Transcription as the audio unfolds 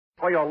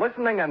for your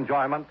listening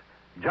enjoyment,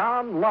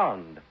 John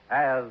Lund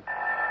as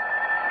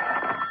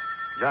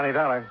Johnny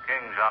Dollar.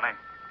 King, Johnny.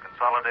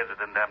 Consolidated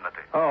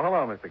Indemnity. Oh,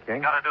 hello, Mr. King.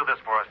 You gotta do this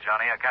for us,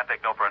 Johnny. I can't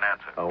take no for an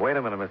answer. Oh, wait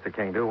a minute, Mr.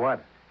 King. Do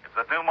what? It's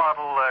that new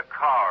model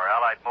car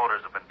Allied Motors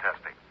have been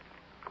testing.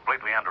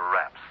 Completely under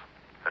wraps.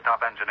 The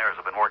top engineers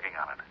have been working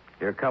on it.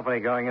 Your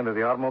company going into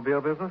the automobile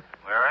business?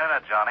 We're in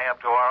it, Johnny,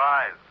 up to our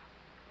eyes.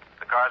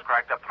 The car's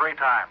cracked up 3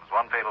 times,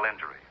 1 fatal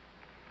injury.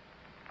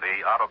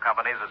 The auto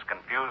company's as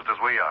confused as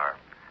we are.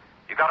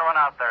 You gotta run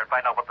out there and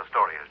find out what the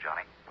story is,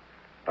 Johnny.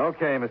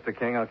 Okay, Mr.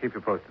 King. I'll keep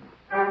you posted.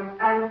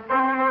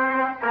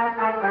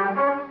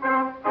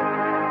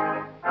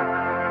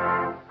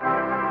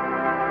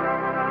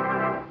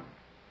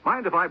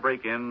 Mind if I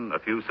break in a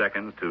few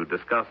seconds to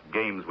discuss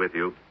games with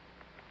you?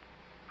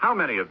 How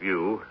many of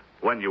you,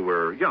 when you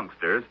were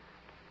youngsters,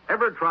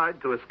 ever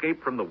tried to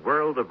escape from the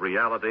world of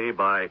reality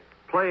by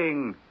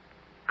playing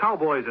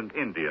cowboys and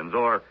Indians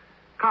or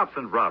cops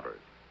and robbers?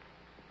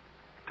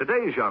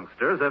 Today's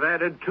youngsters have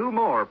added 2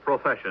 more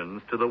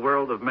professions to the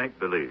world of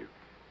make-believe: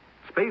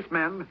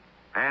 spacemen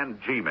and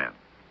G-men.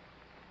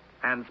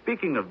 And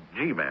speaking of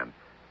G-men,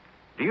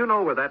 do you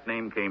know where that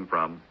name came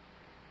from?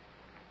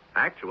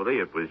 Actually,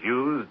 it was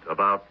used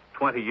about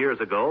 20 years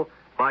ago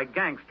by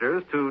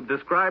gangsters to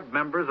describe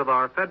members of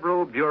our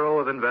Federal Bureau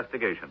of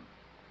Investigation,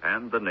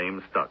 and the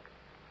name stuck.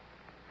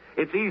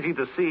 It's easy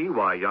to see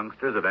why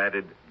youngsters have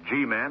added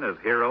G-men as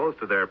heroes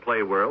to their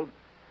play world,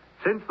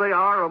 since they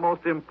are a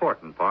most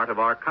important part of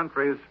our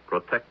country's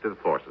protective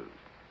forces.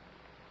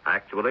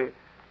 Actually,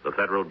 the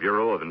Federal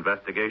Bureau of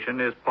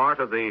Investigation is part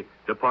of the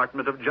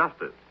Department of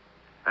Justice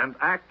and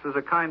acts as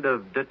a kind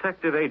of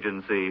detective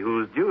agency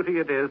whose duty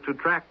it is to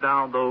track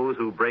down those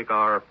who break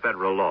our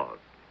federal laws.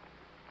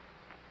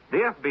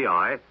 The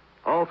FBI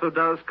also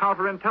does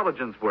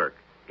counterintelligence work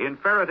in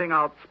ferreting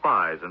out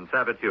spies and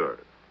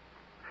saboteurs.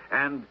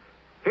 And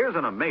here's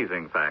an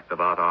amazing fact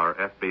about our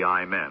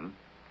FBI men.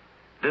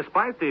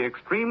 Despite the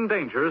extreme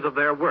dangers of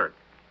their work,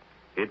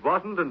 it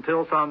wasn't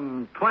until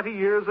some 20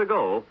 years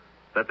ago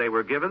that they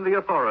were given the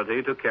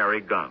authority to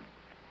carry guns.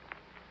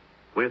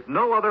 With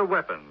no other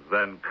weapons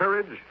than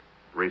courage,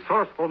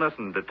 resourcefulness,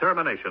 and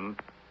determination,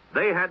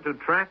 they had to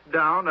track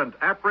down and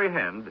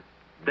apprehend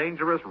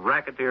dangerous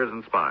racketeers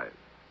and spies.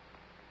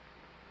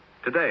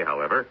 Today,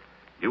 however,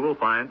 you will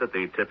find that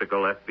the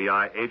typical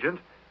FBI agent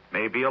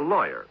may be a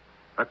lawyer,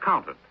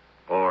 accountant,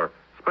 or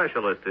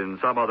specialist in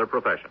some other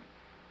profession,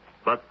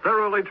 but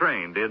thoroughly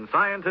trained in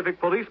scientific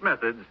police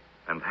methods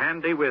and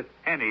handy with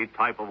any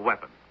type of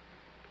weapon.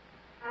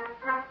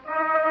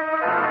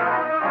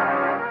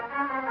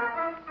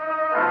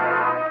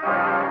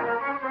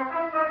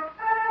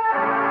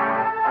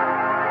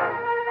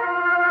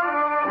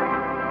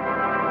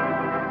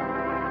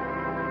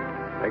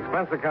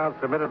 Expense account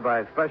submitted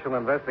by Special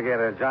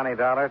Investigator Johnny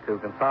Dollar to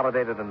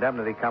Consolidated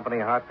Indemnity Company,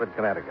 Hartford,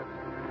 Connecticut.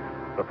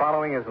 The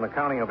following is an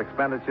accounting of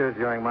expenditures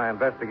during my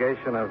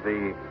investigation of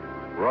the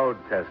road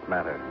test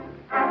matter.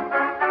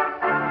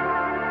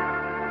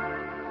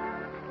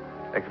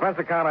 Expense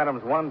account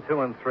items 1,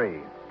 2, and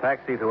 3.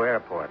 Taxi to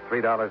airport,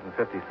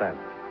 $3.50.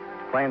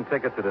 Plane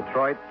ticket to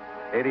Detroit,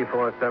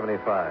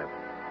 $84.75.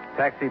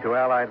 Taxi to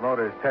Allied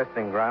Motors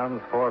testing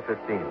grounds,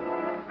 $4.15.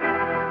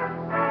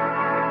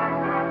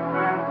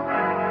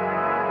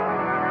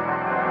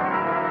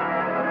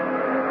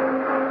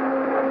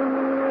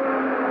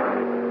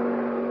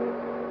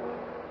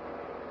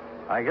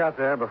 I got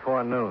there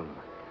before noon.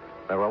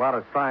 There were a lot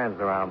of signs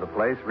around the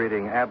place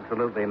reading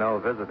absolutely no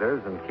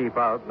visitors and keep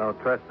out, no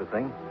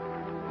trespassing.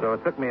 So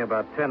it took me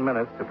about 10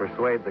 minutes to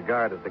persuade the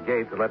guard at the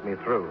gate to let me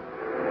through.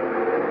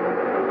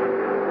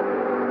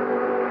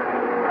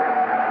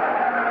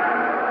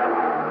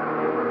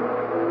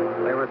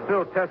 They were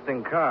still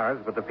testing cars,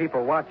 but the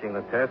people watching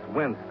the test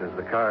winced as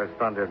the cars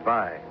thundered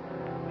by,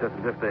 just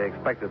as if they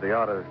expected the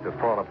autos to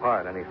fall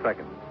apart any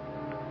second.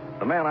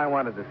 The man I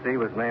wanted to see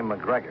was named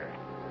McGregor.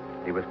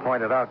 He was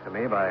pointed out to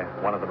me by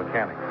one of the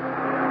mechanics.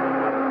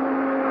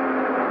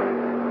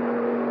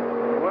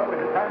 What was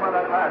the time on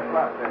that last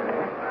lap there?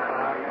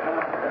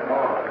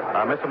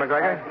 Mr.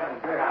 McGregor?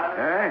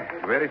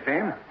 Very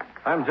same.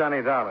 I'm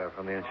Johnny Dollar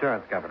from the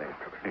insurance company.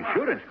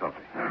 Insurance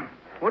company?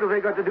 What have they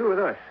got to do with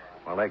us?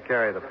 Well, they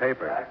carry the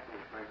paper.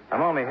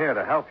 I'm only here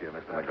to help you,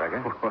 Mr.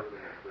 McGregor.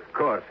 Of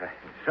course.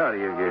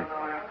 Sorry you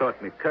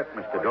thought me cut,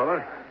 Mr.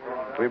 Dollar.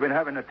 We've been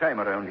having a time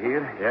around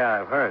here.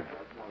 Yeah, I've heard.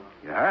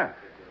 You have?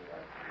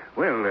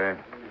 Well,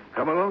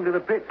 come along to the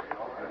pits.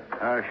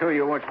 I'll show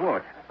you what's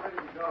what.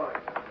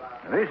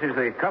 This is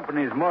the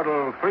company's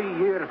model 3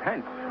 years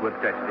hence we're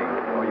testing.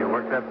 Oh, you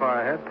worked that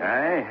far ahead?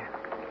 Aye.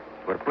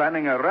 We're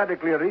planning a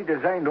radically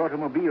redesigned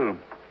automobile.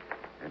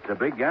 It's a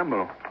big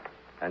gamble.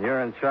 And you're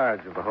in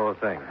charge of the whole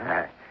thing.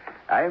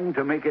 I'm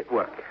to make it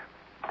work.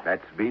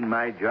 That's been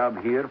my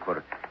job here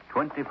for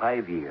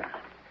 25 years.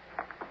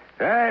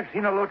 I've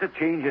seen a lot of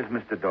changes,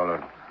 Mr.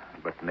 Dollar,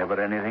 but never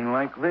anything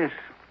like this.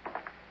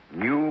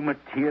 New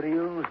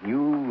materials,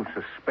 new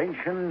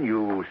suspension,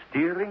 new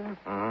steering.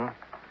 Mm-hmm.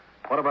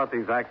 What about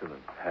these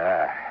accidents?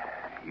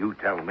 You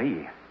tell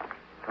me.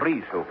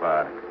 3 so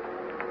far.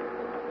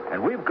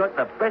 And we've got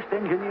the best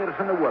engineers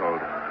in the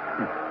world.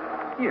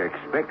 You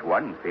expect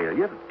one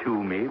failure,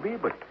 two maybe,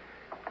 but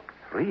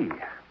three.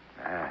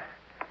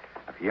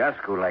 A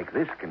fiasco like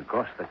this can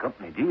cost the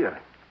company dear.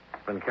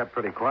 It's been kept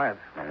pretty quiet.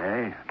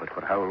 Aye, but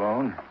for how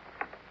long?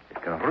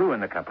 It can ruin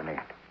the company.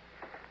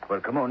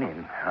 Well, come on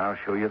in. I'll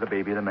show you the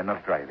baby the men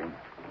are driving.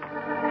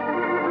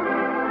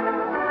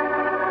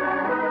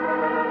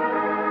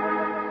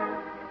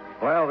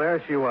 Well,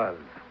 there she was,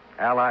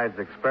 Allied's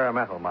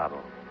experimental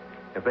model.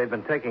 If they'd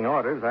been taking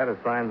orders, I'd have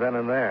signed then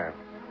and there.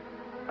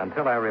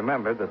 Until I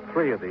remembered that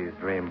 3 of these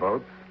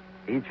dreamboats,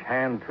 each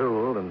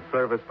hand-tooled and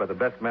serviced by the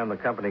best men the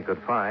company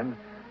could find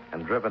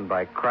and driven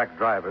by crack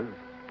drivers,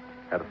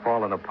 had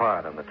fallen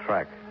apart on the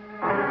track.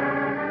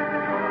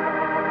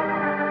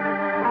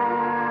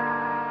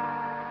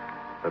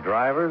 The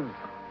drivers?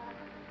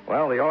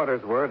 Well, the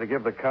orders were to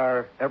give the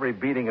car every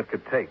beating it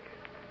could take.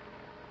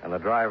 And the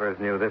drivers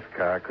knew this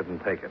car couldn't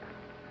take it.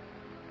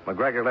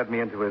 McGregor led me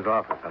into his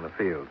office on the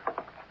field.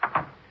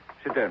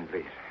 Sit down,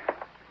 please.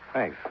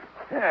 Thanks.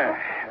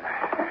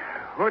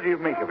 What do you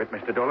make of it,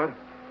 Mr. Dollar?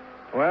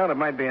 Well, it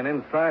might be an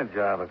inside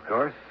job, of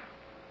course.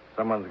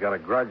 Someone's got a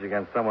grudge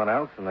against someone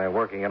else, and they're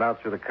working it out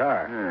through the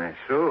car.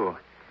 So,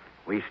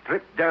 we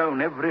strip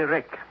down every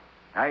wreck.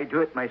 I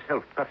do it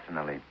myself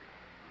personally.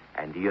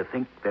 And do you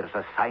think there's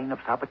a sign of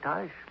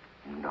sabotage?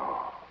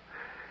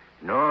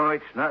 No,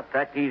 it's not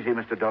that easy,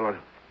 Mr. Dollar.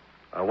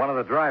 One of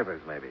the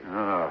drivers, maybe.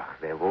 Oh,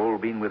 they've all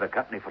been with the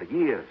company for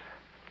years.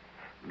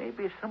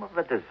 Maybe some of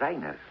the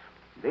designers.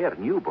 They're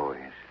new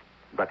boys.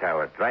 But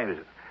our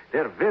drivers,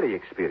 they're very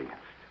experienced.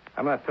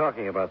 I'm not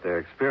talking about their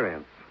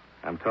experience.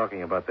 I'm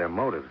talking about their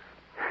motives.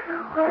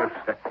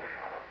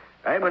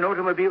 I'm an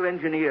automobile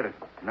engineer,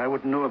 and I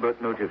wouldn't know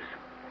about motives.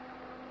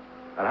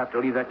 I'll have to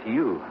leave that to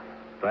you.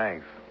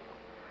 Thanks.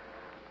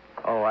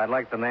 Oh, I'd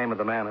like the name of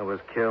the man who was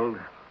killed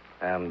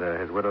and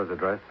his widow's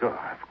address. Oh,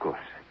 of course.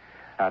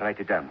 I'll write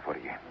it down for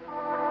you.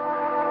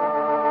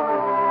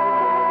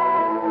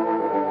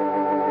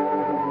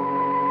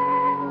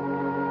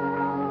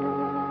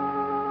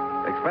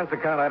 Expense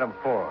account item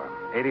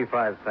 4,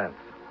 85 cents.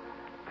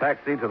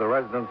 Taxi to the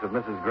residence of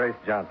Mrs. Grace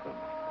Johnson.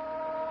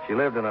 She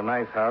lived in a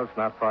nice house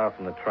not far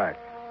from the track.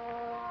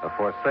 A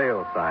for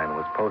sale sign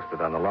was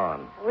posted on the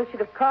lawn. I wish you'd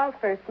have called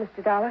first,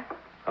 Mr. Dollar.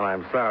 Oh,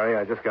 I'm sorry.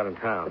 I just got in The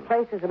town.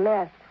 place is a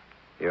mess.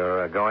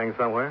 You're going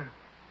somewhere?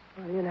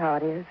 Well, you know how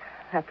it is.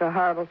 After a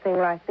horrible thing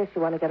like this,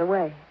 you want to get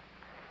away.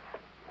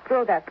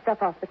 Throw that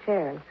stuff off the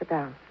chair and sit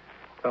down.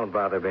 Don't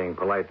bother being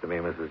polite to me,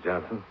 Mrs.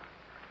 Johnson.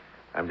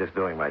 I'm just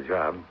doing my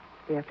job.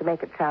 You have to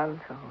make it sound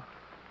so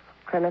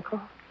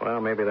clinical. Well,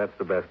 maybe that's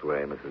the best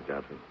way, Mrs.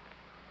 Johnson.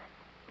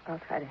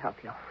 I'll try to help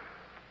you.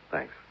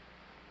 Thanks.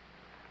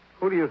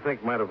 Who do you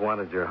think might have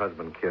wanted your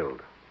husband killed?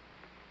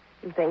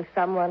 You think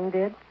someone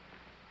did?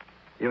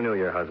 You knew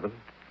your husband.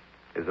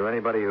 Is there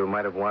anybody who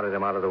might have wanted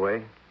him out of the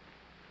way?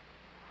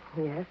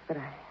 Yes, but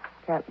I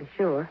can't be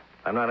sure.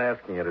 I'm not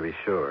asking you to be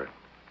sure.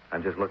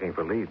 I'm just looking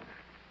for leads.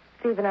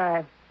 Steve and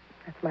I,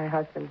 that's my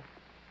husband,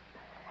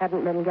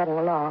 hadn't been getting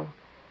along.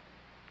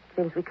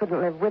 Seems we couldn't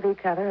live with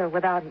each other or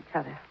without each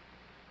other.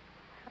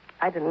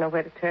 I didn't know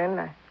where to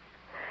turn.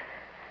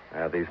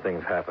 These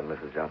things happen,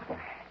 Mrs. Johnson.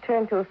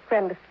 Turned to a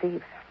friend of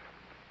Steve's.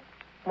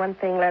 One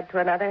thing led to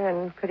another,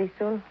 and pretty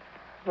soon,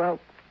 well,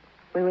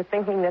 we were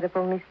thinking that if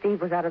only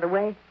Steve was out of the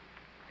way.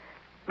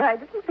 But I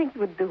didn't think he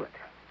would do it.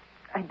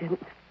 I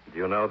didn't. Do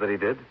you know that he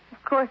did?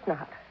 Of course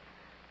not.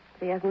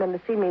 He hasn't been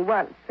to see me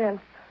once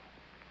since.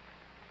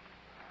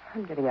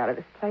 I'm getting out of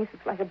this place.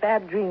 It's like a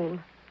bad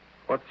dream.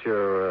 What's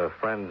your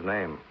friend's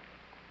name?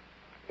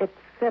 It's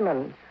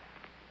Simmons.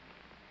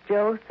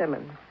 Joe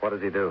Simmons. What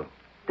does he do?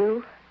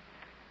 Do?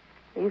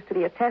 He used to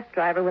be a test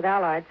driver with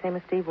Allied, same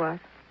as Steve was.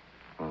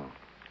 Oh.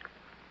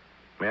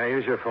 May I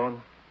use your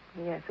phone?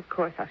 Yes, of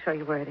course. I'll show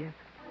you where it is.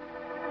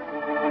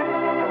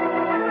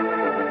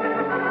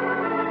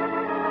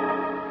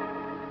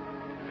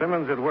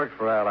 Simmons had worked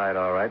for Allied,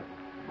 all right.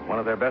 One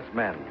of their best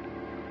men.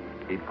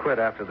 He'd quit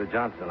after the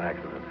Johnson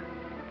accident.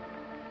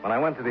 When I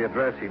went to the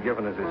address he'd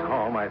given as his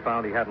home, I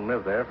found he hadn't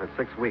lived there for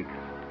 6 weeks.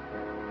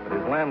 But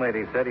his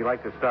landlady said he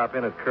liked to stop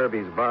in at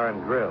Kirby's Bar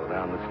and Grill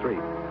down the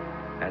street.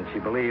 And she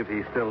believed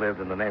he still lived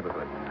in the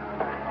neighborhood.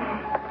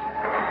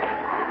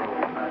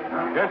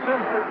 Yes, sir?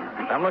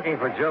 I'm looking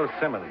for Joe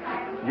Simmons.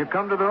 You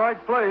come to the right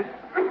place.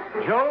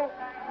 Joe,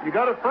 you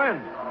got a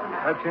friend.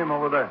 That's him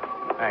over there.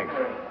 Thanks.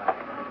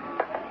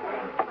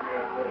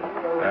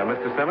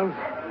 Mr. Simmons?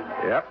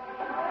 Yep.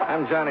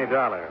 I'm Johnny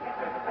Dollar.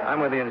 I'm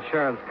with the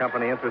insurance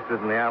company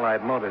interested in the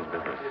Allied Motors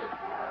business.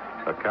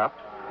 A cop?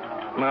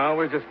 No,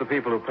 we're just the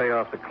people who pay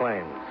off the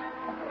claims.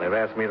 They've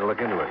asked me to look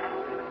into it.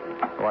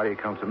 Why do you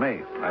come to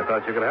me? I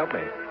thought you could help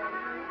me.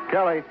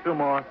 Kelly, 2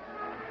 more.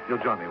 You'll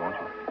join me, won't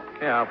you?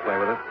 Yeah, I'll play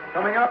with it.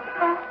 Coming up.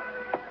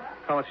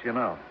 How much do you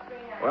know?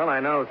 Well, I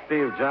know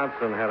Steve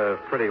Johnson had a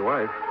pretty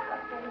wife.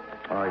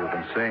 Oh, you've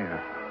been seeing her.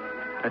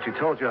 And she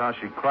told you how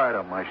she cried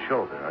on my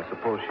shoulder. I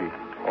suppose she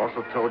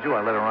also told you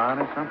I let her on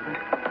or something?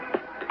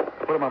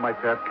 Put him on my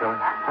tab, Kelly.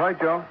 Right,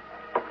 Joe.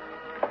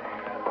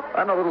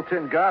 I'm a little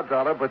tin god,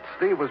 Dollar, but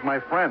Steve was my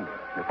friend.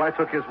 If I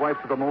took his wife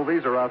to the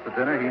movies or out to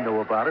dinner, he knew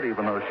about it,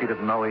 even though she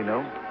didn't know he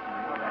knew.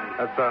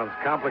 That sounds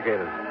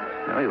complicated.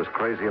 No, he was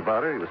crazy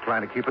about her. He was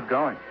trying to keep it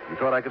going. He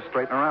thought I could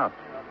straighten her out.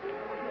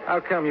 How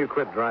come you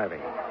quit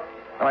driving?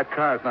 Well, that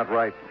car's not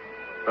right.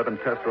 I've been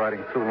test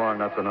riding too long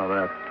not to know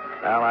that.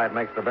 Allied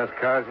makes the best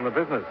cars in the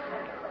business.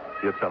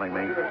 You're telling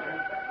me?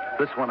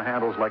 This one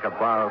handles like a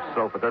bar of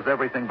soap. It does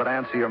everything but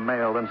answer your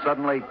mail. Then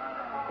suddenly,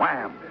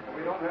 wham!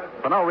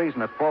 For no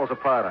reason, it falls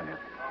apart on you.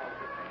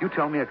 You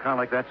tell me a car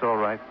like that's all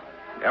right?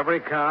 Every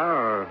car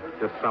or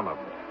just some of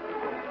them?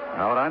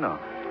 How would I know?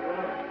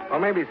 Well,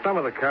 maybe some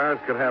of the cars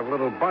could have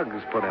little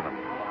bugs put in them.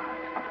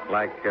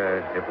 Like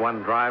if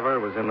one driver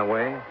was in the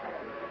way.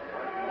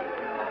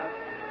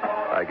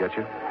 I get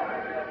you.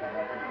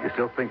 You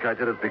still think I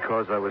did it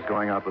because I was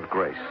going out with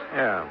Grace?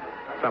 Yeah,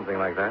 something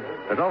like that.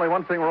 There's only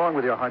one thing wrong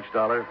with your hunch,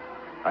 Dollar.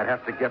 I'd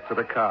have to get to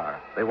the car.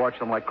 They watch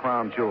them like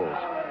crown jewels.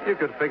 You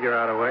could figure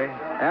out a way.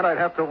 And I'd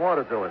have to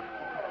want to do it.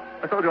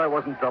 I told you I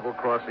wasn't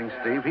double-crossing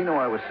Steve. He knew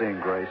I was seeing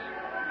Grace.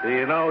 Do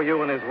you know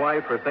you and his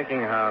wife were thinking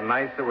how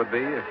nice it would be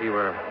if he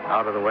were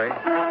out of the way?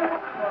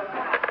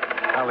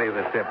 I'll leave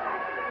the tip.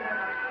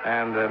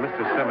 And,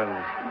 Mr.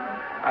 Simmons,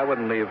 I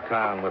wouldn't leave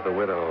town with the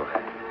widow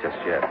just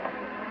yet.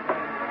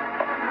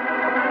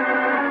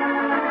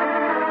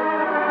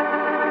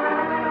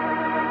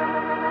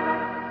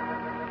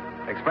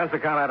 Expense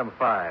account item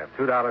 5,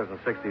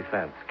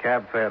 $2.60.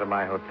 Cab fare to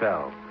my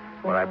hotel,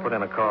 where I put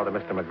in a call to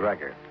Mr.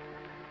 McGregor.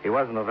 He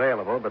wasn't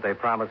available, but they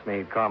promised me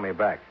he'd call me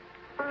back.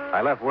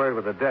 I left word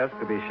with the desk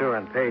to be sure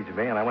and page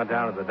me, and I went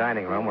down to the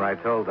dining room where I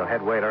told the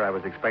head waiter I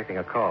was expecting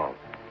a call.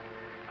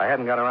 I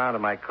hadn't got around to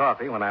my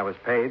coffee when I was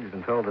paged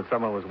and told that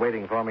someone was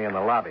waiting for me in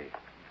the lobby.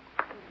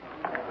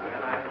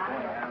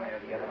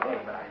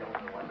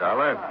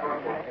 Dollar?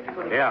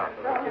 Yeah.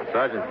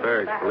 Sergeant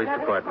Ferris, Police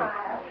Department.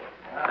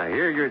 I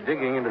hear you're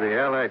digging into the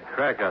Allied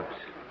crack-ups.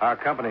 Our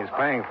company's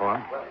paying for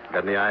them.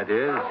 Got any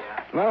ideas?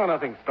 No,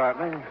 nothing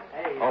startling.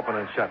 Open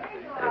and shut.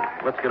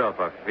 Let's get off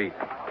our feet.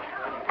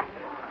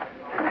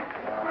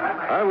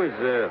 I was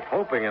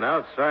hoping an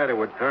outsider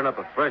would turn up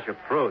a fresh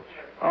approach.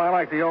 Oh, I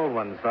like the old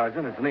one,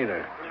 Sergeant. It's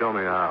neater. Show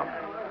me how.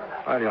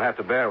 Well, you'll have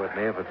to bear with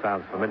me if it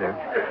sounds familiar.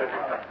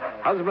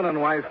 Husband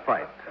and wife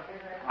fight.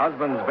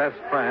 Husband's best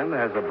friend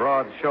has a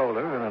broad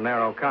shoulder and a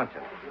narrow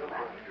conscience.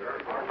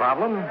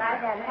 Problem?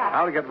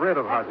 How to get rid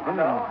of husband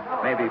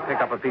and maybe pick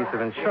up a piece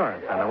of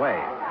insurance on the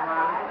way.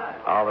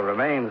 All that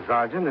remains,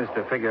 Sergeant, is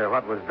to figure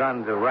what was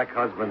done to wreck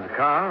husband's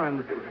car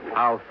and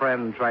how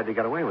friend tried to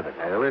get away with it.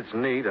 Well, it's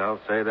neat. I'll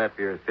say that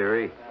for your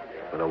theory.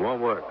 But it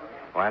won't work.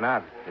 Why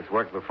not? It's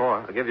worked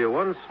before. I'll give you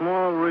one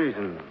small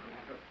reason.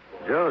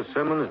 Joe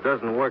Simmons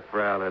doesn't work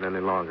for Allen any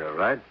longer,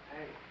 right?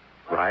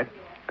 Right.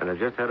 And they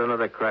just had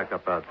another crack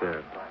up out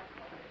there.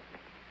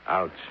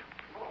 Ouch.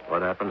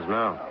 What happens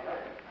now?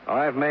 Oh,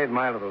 I've made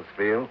my little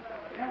spiel.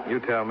 You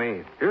tell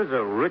me. Here's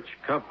a rich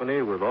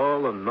company with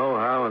all the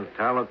know-how and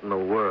talent in the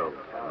world.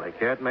 And they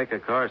can't make a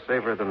car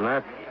safer than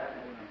that.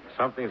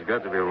 Something's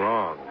got to be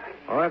wrong.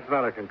 Well, that's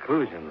not a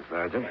conclusion,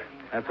 Sergeant.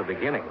 That's a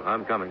beginning.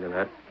 I'm coming to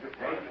that.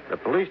 The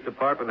police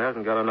department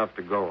hasn't got enough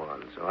to go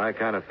on, so I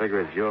kind of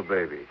figure it's your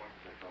baby.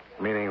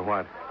 Meaning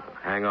what?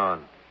 Hang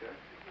on.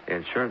 The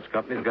insurance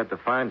company's got to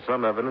find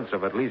some evidence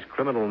of at least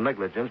criminal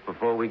negligence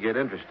before we get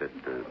interested.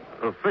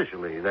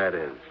 Officially, that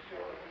is.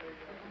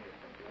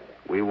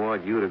 We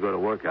want you to go to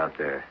work out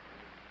there.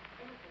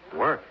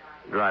 Work?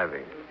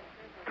 Driving.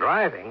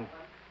 Driving?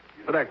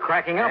 But they're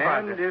cracking up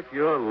out And there. if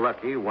you're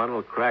lucky, one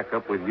will crack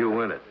up with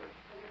you in it.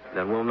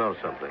 Then we'll know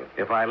something.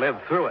 If I live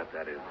through it,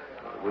 that is.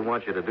 We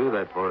want you to do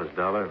that for us,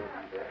 Dollar.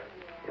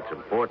 It's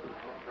important.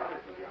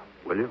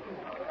 Will you?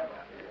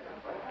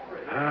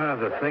 Ah,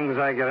 the things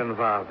I get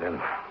involved in.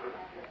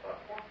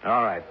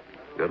 All right.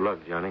 Good luck,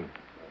 Johnny.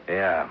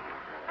 Yeah.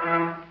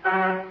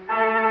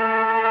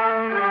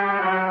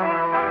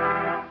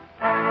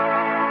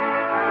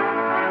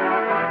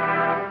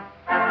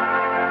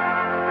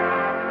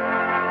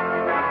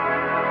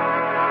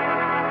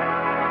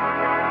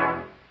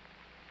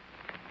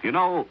 You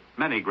know,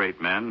 many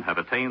great men have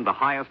attained the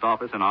highest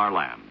office in our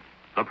land,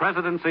 the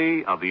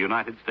presidency of the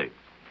United States.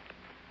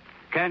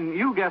 Can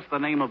you guess the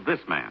name of this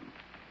man?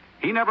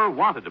 He never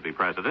wanted to be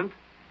president,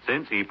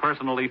 since he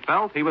personally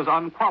felt he was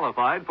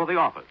unqualified for the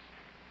office.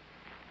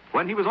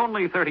 When he was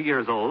only 30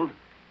 years old,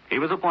 he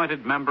was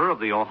appointed member of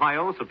the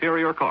Ohio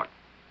Superior Court.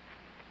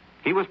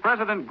 He was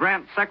President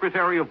Grant's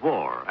Secretary of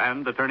War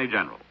and Attorney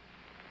General.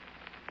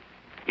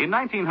 In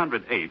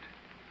 1908,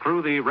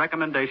 through the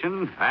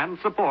recommendation and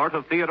support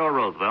of Theodore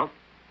Roosevelt,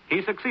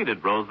 he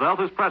succeeded Roosevelt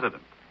as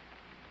president.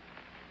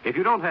 If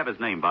you don't have his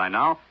name by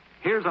now,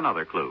 here's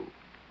another clue.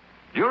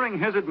 During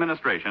his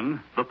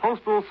administration, the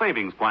Postal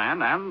Savings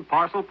Plan and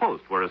Parcel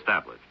Post were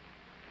established.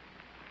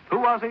 Who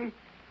was he?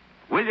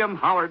 William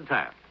Howard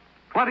Taft,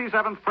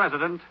 27th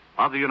President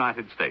of the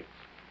United States.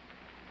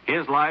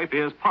 His life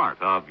is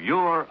part of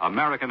your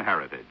American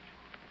heritage.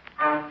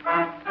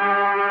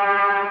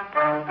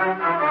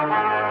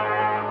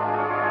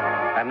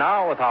 And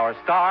now, with our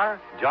star,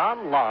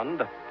 John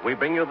Lund, we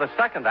bring you the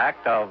second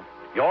act of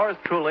Yours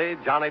Truly,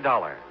 Johnny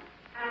Dollar.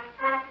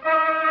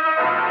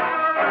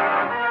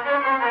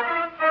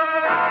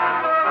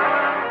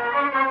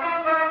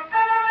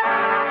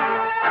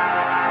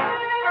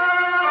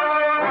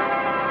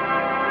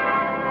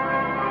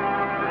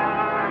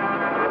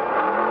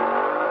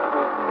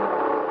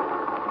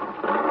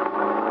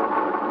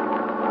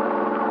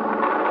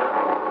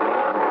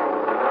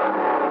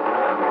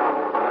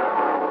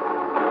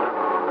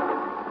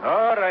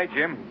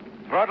 Jim.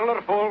 Throttle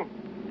her full.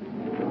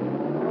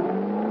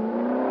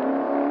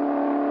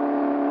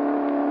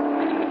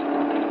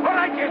 All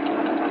right, Jim.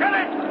 Get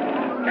it!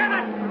 Get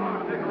it!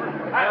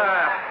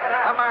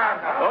 Come on.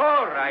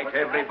 All right,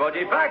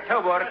 everybody. Back to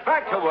work.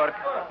 Back to work.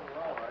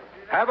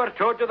 Have her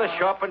towed to the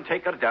shop and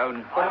take her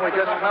down. Couldn't we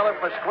just smell it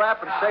for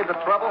scrap and save the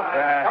trouble?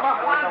 Come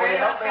on.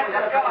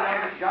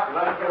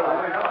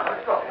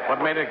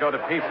 What made it go to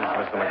pieces,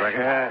 Mr.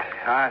 McGregor?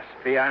 Ask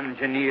the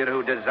engineer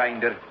who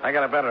designed it. I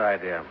got a better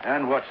idea.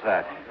 And what's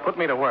that? Put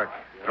me to work,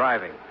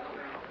 driving.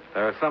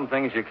 There are some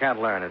things you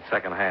can't learn at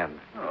second hand.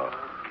 Oh,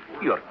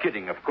 you're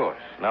kidding, of course.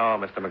 No,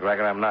 Mr.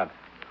 McGregor, I'm not.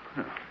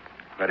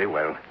 Very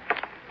well.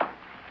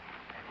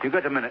 You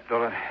got a minute,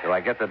 Dollar? Do I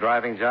get the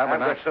driving job or I've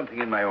not? got something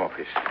in my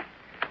office.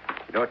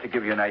 It ought to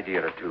give you an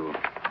idea or two.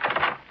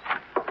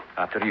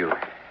 After you.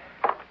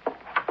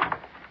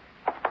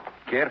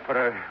 Care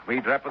for a wee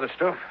drop of the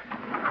stuff?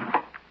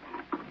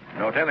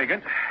 Not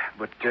elegant,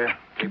 but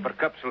paper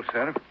cups will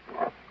serve.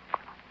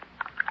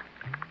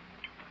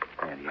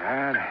 There you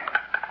are.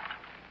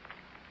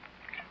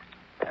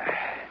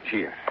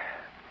 Cheers.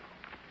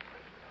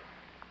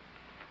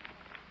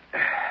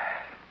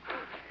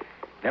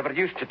 Never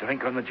used to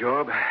drink on the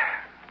job,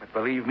 but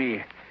believe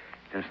me,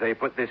 since they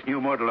put this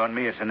new model on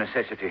me, it's a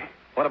necessity.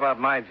 What about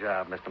my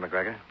job, Mr.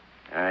 McGregor?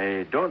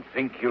 I don't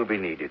think you'll be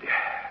needed.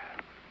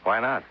 Why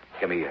not?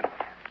 Come here.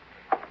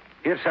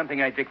 Here's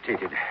something I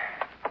dictated.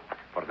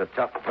 For the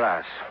top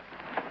brass.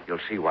 You'll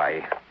see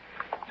why.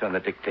 It's on the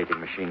dictating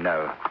machine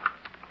now.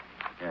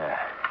 Yeah.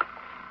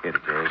 Here it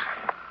is.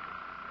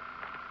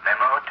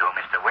 Memo to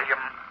Mr. William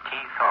T.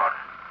 Thorne,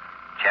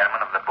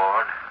 Chairman of the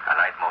Board,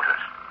 Allied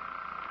Motors.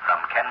 From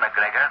Ken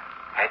McGregor,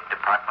 Head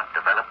Department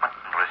Development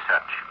and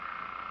Research.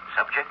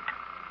 Subject,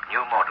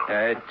 new model.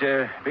 It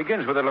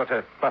begins with a lot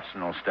of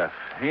personal stuff.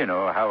 You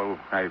know, how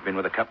I've been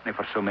with the company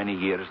for so many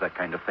years, that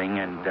kind of thing.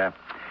 And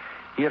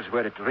here's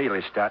where it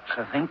really starts,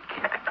 I think.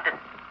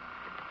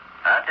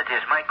 And it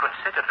is my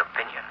considered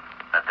opinion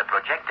that the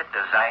projected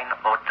design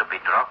ought to be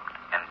dropped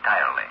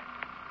entirely.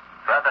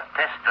 Further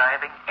test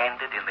driving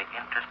ended in the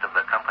interest of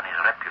the company's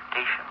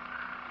reputation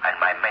and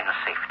my men's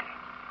safety.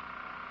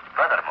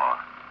 Furthermore,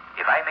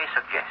 if I may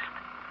suggest,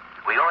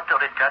 we ought to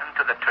return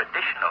to the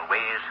traditional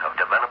ways of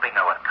developing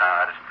our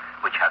cars,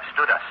 which have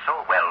stood us so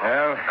well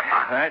Well, in the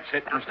past. that's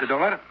it, Mr.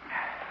 Dollar.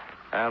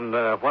 And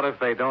what if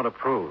they don't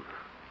approve?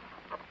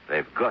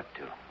 They've got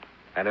to.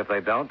 And if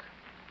they don't,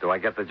 do I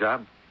get the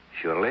job?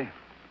 Surely.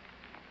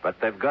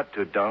 But they've got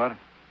to, Dollar.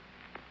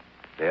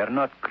 They're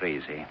not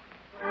crazy.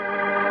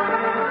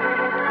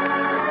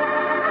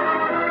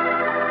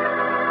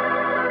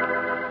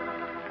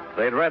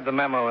 They'd read the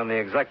memo in the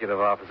executive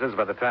offices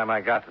by the time I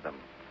got to them.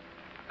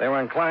 They were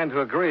inclined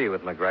to agree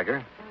with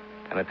McGregor,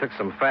 and it took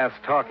some fast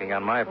talking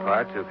on my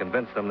part to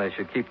convince them they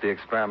should keep the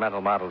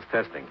experimental models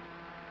testing.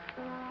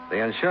 The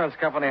insurance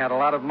company had a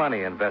lot of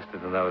money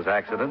invested in those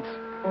accidents,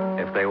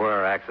 if they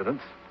were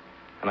accidents,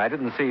 and I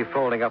didn't see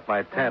folding up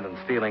my tent and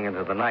stealing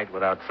into the night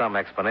without some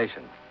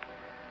explanation.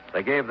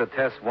 They gave the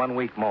test 1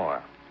 week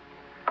more.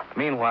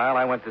 Meanwhile,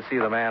 I went to see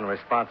the man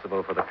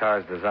responsible for the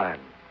car's design.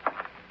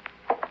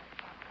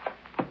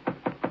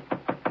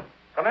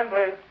 Come in,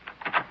 please.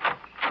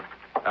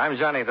 I'm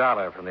Johnny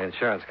Dollar from the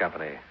insurance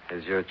company.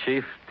 Is your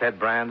chief, Ted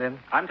Brand, in?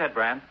 I'm Ted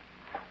Brand.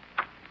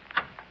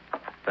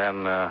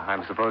 Then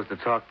I'm supposed to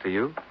talk to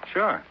you?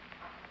 Sure.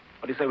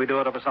 What do you say we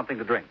do it over something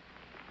to drink?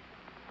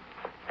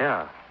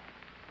 Yeah.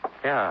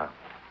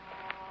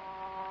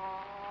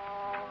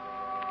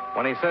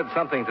 When he said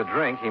something to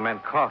drink, he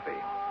meant coffee.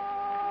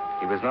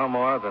 He was no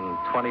more than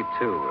 22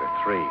 or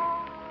 3.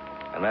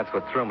 And that's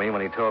what threw me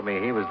when he told me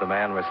he was the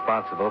man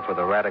responsible for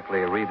the radically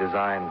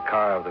redesigned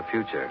car of the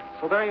future.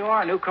 So there you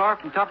are, new car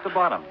from top to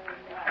bottom.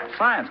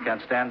 Science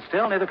can't stand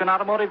still, neither can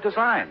automotive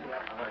design.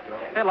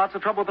 They had lots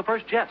of trouble with the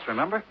first jets,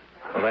 remember?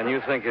 Well, then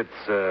you think it's,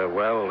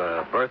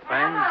 birth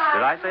pangs?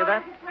 Did I say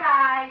that?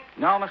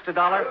 No, Mr.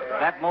 Dollar.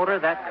 That motor,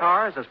 that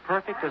car is as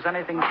perfect as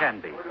anything can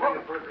be.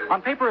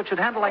 On paper, it should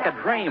handle like a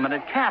dream, and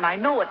it can. I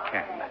know it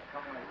can.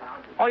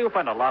 Oh, you'll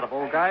find a lot of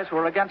old guys who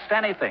are against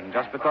anything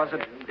just because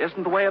it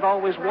isn't the way it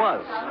always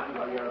was.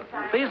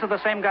 These are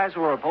the same guys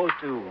who are opposed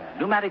to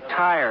pneumatic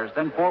tires,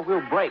 then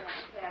four-wheel brakes.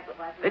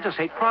 They just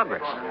hate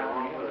progress.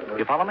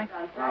 You follow me?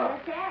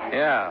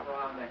 Yeah,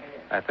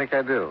 I think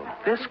I do.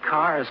 This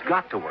car has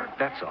got to work,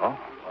 that's all.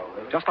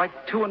 Just like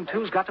 2 and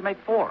 2's got to make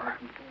 4.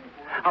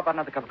 How about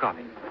another cup of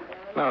coffee?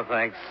 No,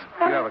 thanks.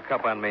 You have a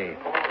cup on me.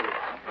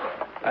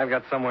 I've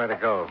got somewhere to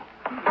go.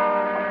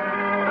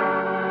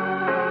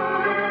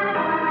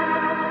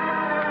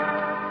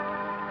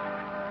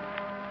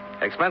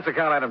 Expense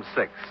account item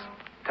 6.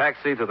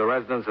 Taxi to the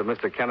residence of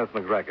Mr. Kenneth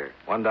McGregor,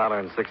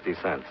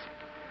 $1.60.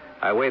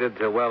 I waited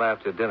till well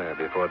after dinner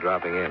before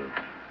dropping in.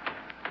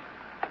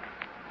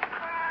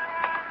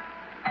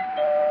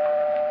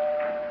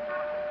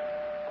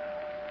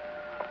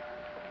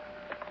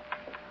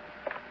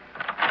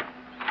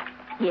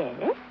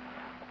 Yes?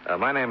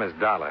 My name is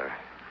Dollar.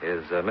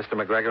 Is Mr.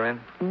 McGregor in?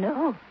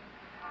 No.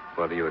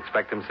 Well, do you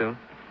expect him soon?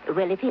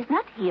 Well, if he's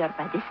not here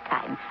by this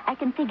time, I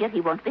can figure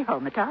he won't be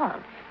home at all.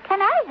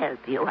 Can I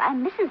help you?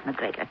 I'm Mrs.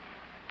 McGregor.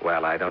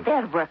 Well, I don't...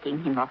 They're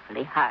working him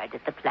awfully hard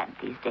at the plant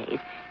these days.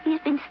 He's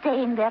been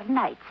staying there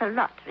nights a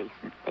lot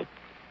recently.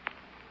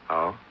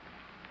 Oh?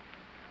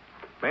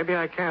 Maybe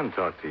I can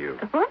talk to you.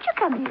 Won't you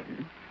come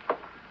in?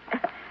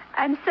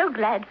 I'm so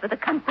glad for the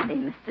company,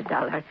 Mr.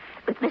 Dollar.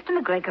 With Mr.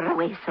 McGregor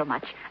away so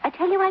much, I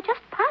tell you, I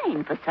just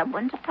pine for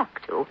someone to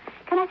talk to.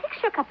 Can I fix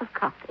you a cup of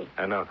coffee?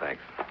 No,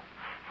 thanks.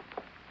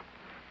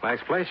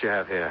 Nice place you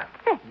have here.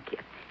 Thank you.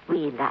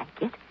 We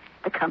like it.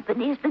 The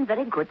company's been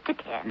very good to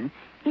Ken.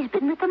 He's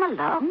been with them a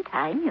long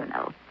time, you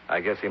know. I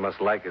guess he must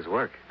like his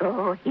work.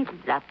 Oh, he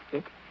loves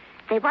it.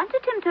 They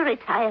wanted him to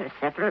retire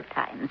several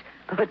times,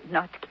 but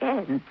not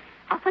Ken.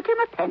 Offered him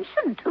a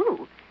pension,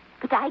 too.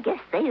 But I guess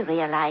they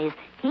realize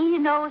he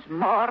knows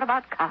more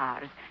about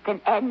cars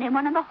than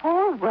anyone in the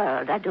whole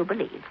world, I do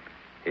believe.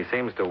 He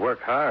seems to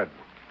work hard,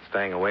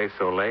 staying away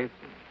so late,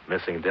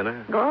 missing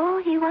dinner.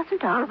 Oh, he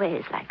wasn't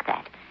always like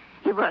that.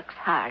 He works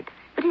hard,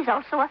 but he's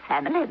also a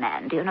family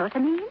man, do you know what I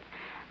mean?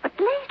 But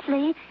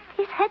lately,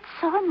 he's had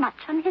so much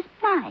on his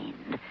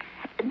mind.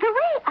 The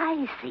way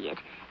I see it,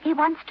 he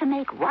wants to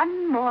make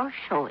one more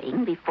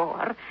showing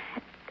before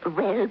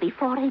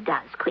he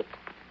does quit.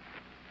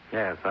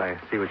 Yes, I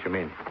see what you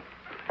mean.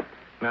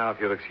 Now, if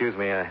you'll excuse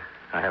me, I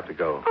have to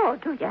go. Oh,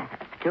 do you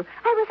have to?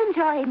 I was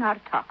enjoying our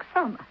talk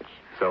so much.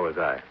 So was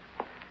I.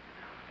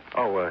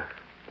 Oh,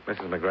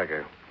 Mrs.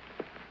 McGregor,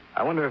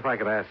 I wonder if I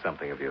could ask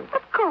something of you.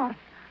 Of course.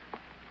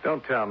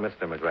 Don't tell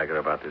Mr. McGregor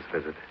about this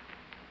visit.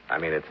 I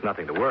mean, it's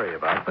nothing to worry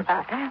about, but...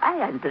 I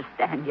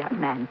understand, young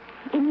man.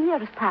 In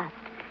years past,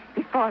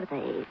 before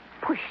they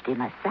pushed him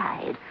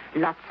aside,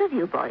 lots of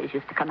you boys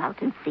used to come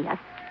out and see us.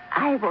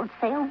 I won't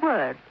say a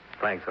word.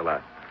 Thanks a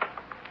lot.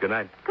 Good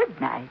night.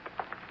 Good night.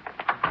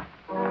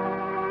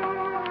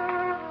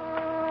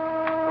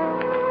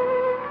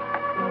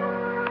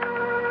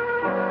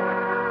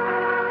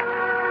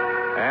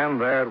 And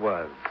there it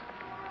was.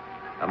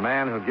 A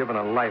man who'd given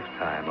a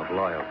lifetime of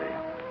loyalty.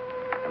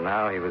 And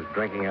now he was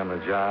drinking on the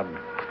job,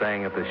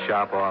 staying at the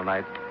shop all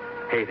night,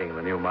 hating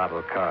the new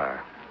model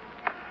car.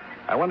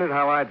 I wondered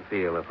how I'd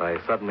feel if I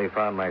suddenly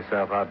found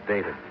myself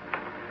outdated.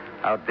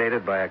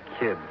 Outdated by a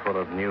kid full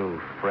of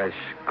new, fresh,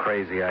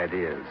 crazy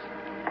ideas.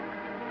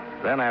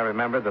 Then I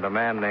remembered that a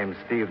man named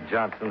Steve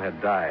Johnson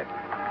had died,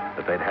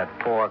 that they'd had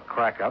 4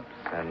 crack-ups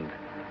and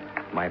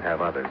might have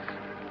others.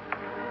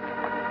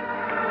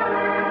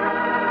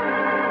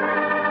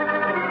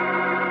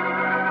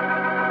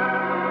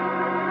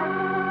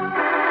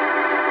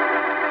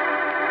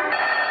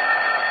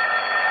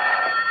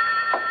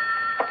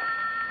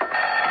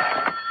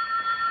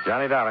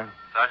 Johnny Dollar.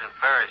 Sergeant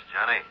Ferris,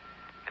 Johnny.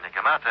 Can you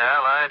come out to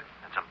Allied?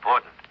 It's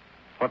important.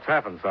 What's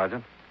happened,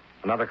 Sergeant?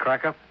 Another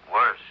crack-up?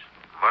 Worse.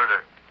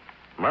 Murder.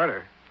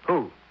 Murder?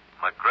 Who?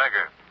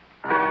 McGregor.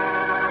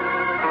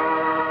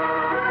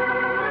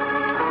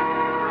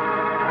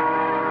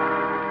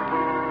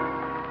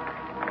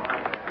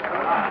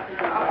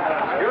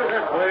 Excuse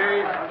us,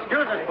 please.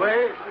 Excuse us,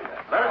 please.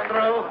 Let us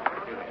through.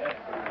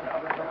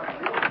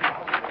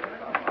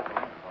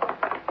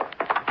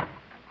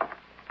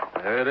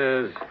 There it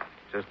is.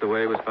 Just the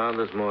way it was found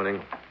this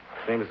morning.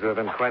 Seems to have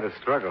been quite a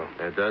struggle.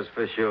 It does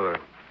for sure.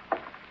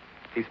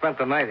 He spent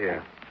the night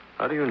here.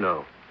 How do you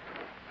know?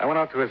 I went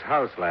out to his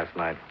house last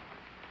night.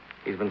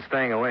 He's been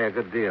staying away a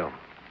good deal.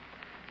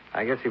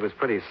 I guess he was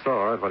pretty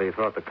sore at what he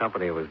thought the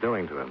company was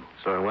doing to him.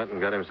 So he went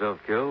and got himself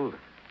killed?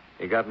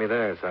 He got me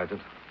there,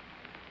 Sergeant.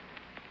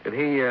 Did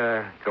he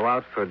go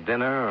out for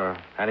dinner or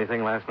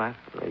anything last night?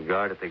 The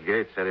guard at the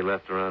gate said he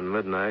left around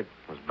midnight.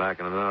 Was back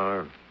in an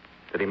hour.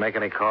 Did he make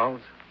any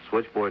calls?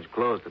 Switchboard's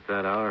closed at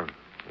that hour.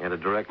 He had a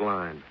direct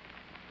line.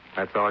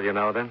 That's all you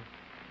know, then?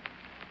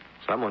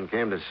 Someone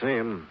came to see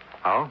him.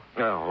 Oh?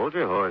 Now, hold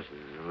your horses.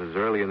 It was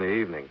early in the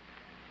evening.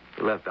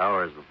 He left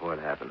hours before it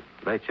happened.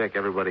 They check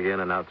everybody in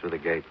and out through the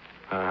gate.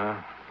 Uh-huh.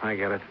 I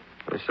get it.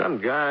 There's some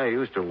guy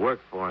who used to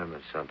work for him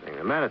or something.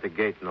 The man at the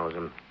gate knows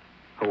him.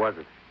 Who was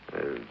it?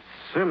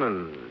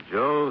 Simmons.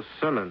 Joe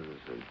Simmons.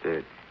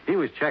 He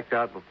was checked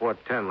out before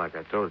 10, like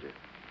I told you.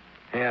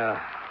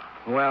 Yeah.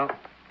 Well,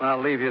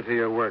 I'll leave you to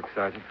your work,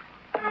 Sergeant.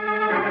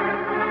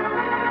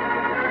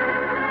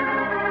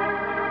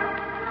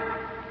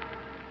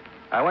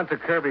 I went to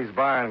Kirby's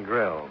Bar and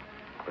Grill,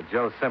 but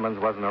Joe Simmons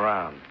wasn't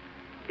around.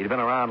 He'd been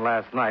around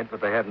last night,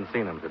 but they hadn't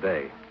seen him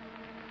today.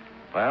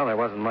 Well, there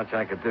wasn't much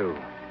I could do.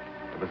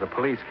 It was a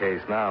police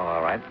case now,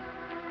 all right.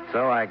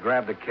 So I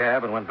grabbed a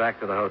cab and went back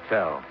to the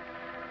hotel.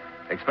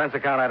 Expense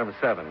account item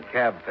 7,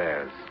 cab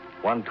fares.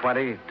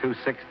 $120,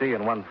 $260,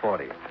 and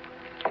 $140.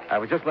 I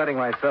was just letting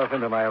myself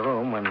into my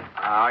room when...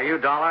 Are you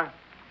Dollar?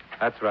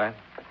 That's right.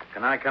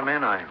 Can I come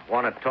in? I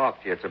want to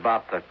talk to you. It's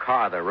about the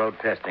car they're road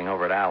testing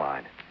over at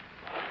Allied.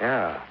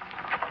 Yeah.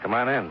 Come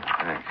on in.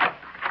 Thanks.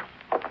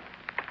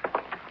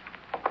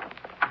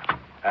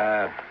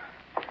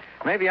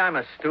 Maybe I'm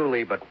a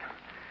stoolie, but...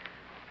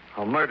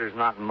 Well, murder's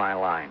not in my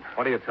line.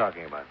 What are you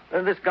talking about?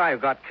 This guy who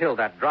got killed,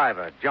 that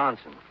driver,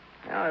 Johnson.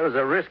 It was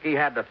a risk he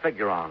had to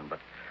figure on, but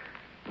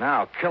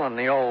Now, killing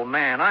the old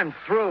man. I'm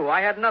through.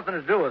 I had nothing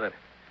to do with it.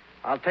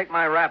 I'll take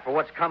my rap for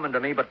what's coming to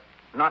me, but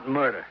not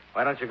murder.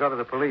 Why don't you go to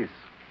the police?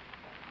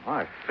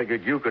 I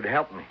figured you could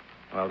help me.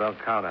 Well, don't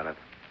count on it.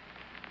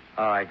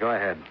 All right, go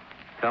ahead.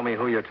 Tell me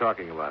who you're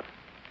talking about.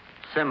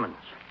 Simmons.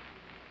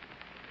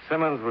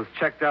 Simmons was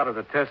checked out of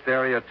the test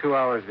area 2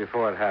 hours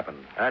before it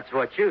happened. That's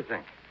what you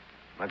think.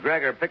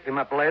 McGregor picked him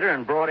up later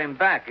and brought him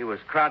back. He was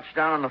crouched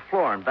down on the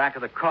floor in back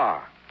of the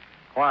car.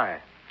 Why?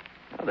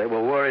 Well, they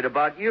were worried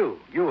about you.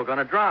 You were going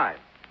to drive.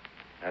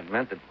 That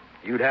meant that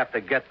you'd have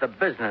to get the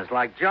business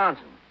like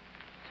Johnson.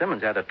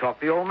 Simmons had to talk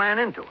the old man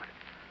into it.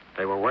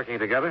 They were working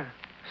together?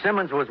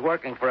 Simmons was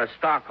working for a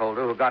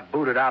stockholder who got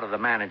booted out of the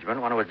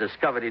management when it was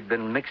discovered he'd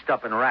been mixed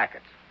up in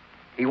rackets.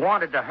 He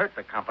wanted to hurt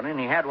the company, and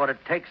he had what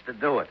it takes to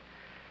do it.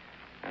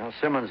 Well,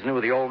 Simmons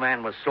knew the old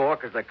man was sore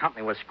because the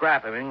company was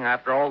scrapping him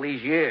after all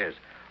these years.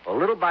 Well,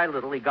 little by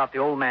little, he got the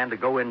old man to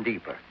go in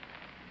deeper.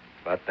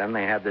 But then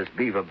they had this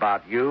beef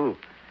about you.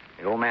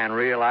 The old man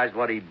realized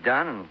what he'd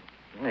done,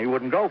 and he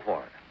wouldn't go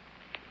for it.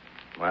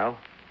 Well,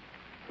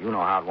 you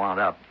know how it wound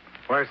up.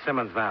 Where's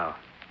Simmons now?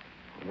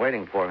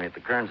 Waiting for me at the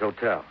Kearns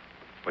Hotel.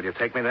 Will you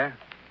take me there?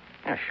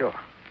 Yeah, sure.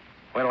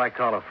 Wait till I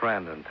call a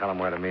friend and tell him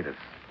where to meet us.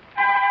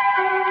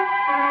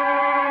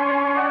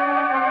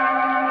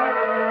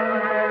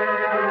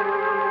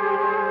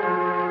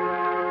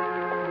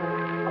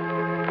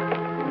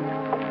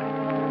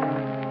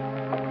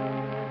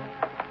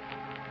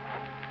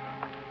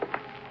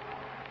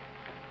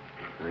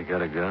 Has he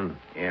got a gun?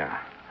 Yeah,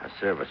 a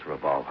service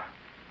revolver.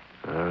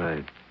 All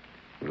right.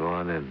 Go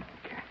on in.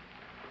 Okay.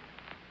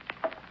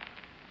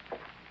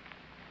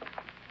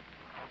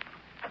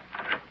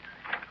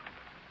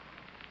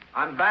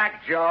 I'm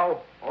back,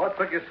 Joe. Oh, what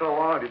took you so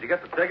long? Did you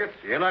get the tickets?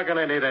 You're not going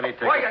to need any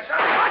tickets. Wait,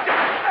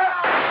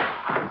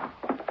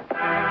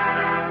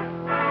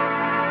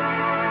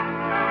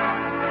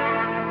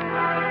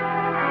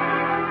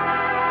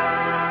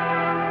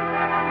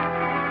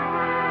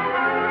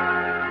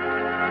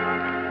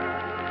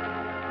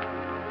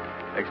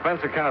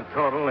 Expense account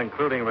total,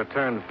 including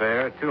return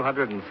fare,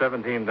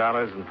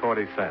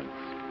 $217.40.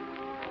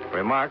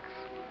 Remarks: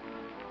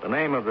 the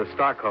name of the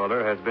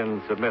stockholder has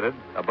been submitted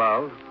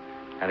above,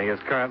 and he is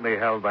currently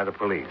held by the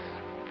police.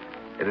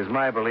 It is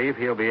my belief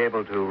he'll be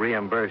able to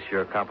reimburse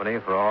your company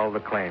for all the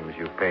claims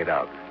you've paid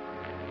out.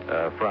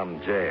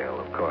 From jail,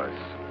 of course.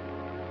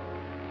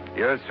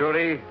 Yours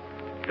truly,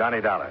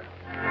 Johnny Dollar.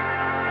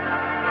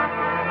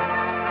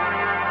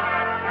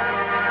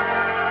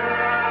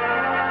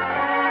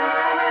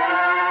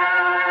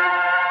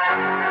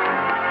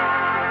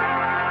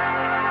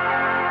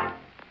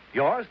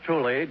 Yours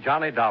truly,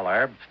 Johnny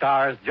Dollar,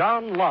 stars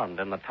John Lund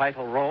in the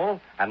title role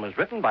and was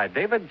written by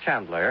David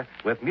Chandler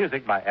with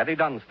music by Eddie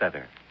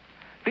Dunstetter.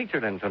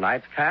 Featured in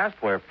tonight's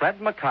cast were Fred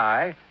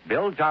Mackay,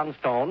 Bill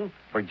Johnstone,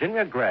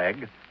 Virginia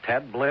Gregg,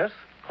 Ted Bliss,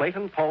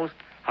 Clayton Post,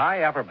 Hy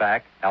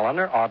Everback,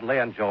 Eleanor Audley,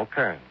 and Joe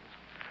Kearns.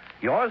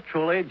 Yours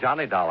truly,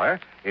 Johnny Dollar,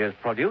 is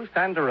produced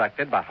and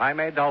directed by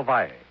Jaime Del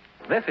Valle.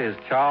 This is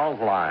Charles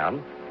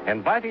Lyon,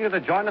 inviting you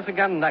to join us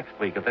again next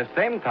week at the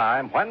same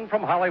time when,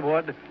 from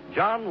Hollywood,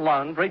 John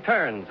Lund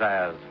returns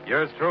as...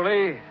 Yours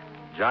truly,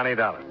 Johnny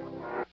Dollar.